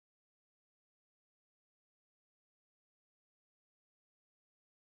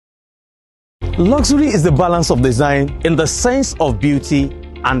Luxury is the balance of design in the sense of beauty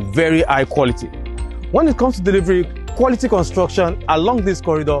and very high quality. When it comes to delivery quality construction along this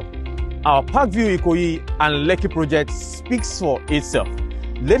corridor, our Parkview Ikoyi and Lekki project speaks for itself.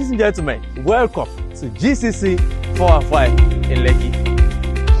 Ladies and gentlemen, welcome to GCC 415 in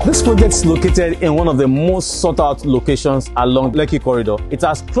Lekki. This project is located in one of the most sought out locations along Lekki corridor. It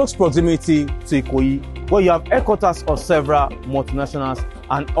has close proximity to Ikoyi, where you have headquarters of several multinationals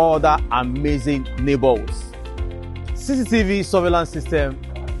and other amazing neighborhoods. CCTV surveillance system,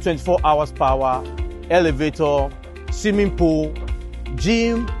 24 hours power, elevator, swimming pool,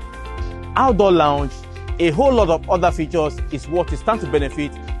 gym, outdoor lounge, a whole lot of other features is what you stand to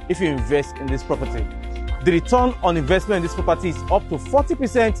benefit if you invest in this property. The return on investment in this property is up to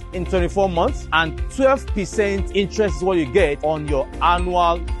 40% in 24 months and 12% interest is what you get on your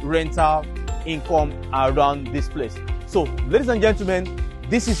annual rental income around this place. So, ladies and gentlemen,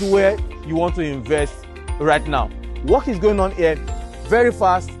 this is where you want to invest right now. Work is going on here very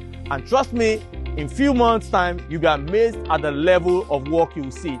fast, and trust me, in few months time, you'll be amazed at the level of work you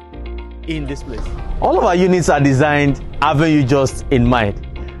will see in this place. All of our units are designed having you just in mind.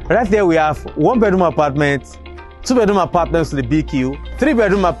 Right there we have 1-bedroom apartment, 2-bedroom apartments with the BQ,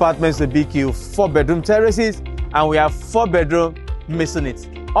 3-bedroom apartments with the BQ, 4-bedroom terraces, and we have 4-bedroom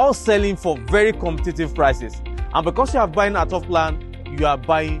masonette, all selling for very competitive prices. And because you are buying out of plan, you are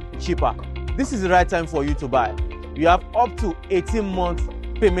buying cheaper. This is the right time for you to buy. You have up to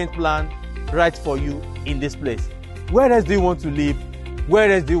 18-month payment plan right for you in this place. Where else do you want to live?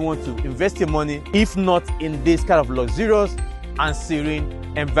 Where else do you want to invest your money if not in this kind of luxurious and serene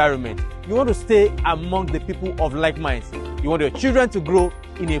environment? You want to stay among the people of like minds. You want your children to grow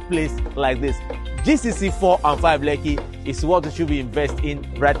in a place like this. GCC 4 and 5 Lekki is what you should be investing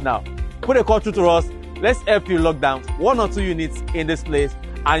in right now. Put a call through to us. Let's help you lock down 1 or 2 units in this place.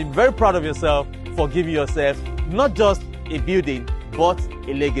 I'm very proud of yourself for giving yourself not just a building, but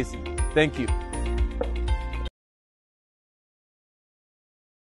a legacy. Thank you.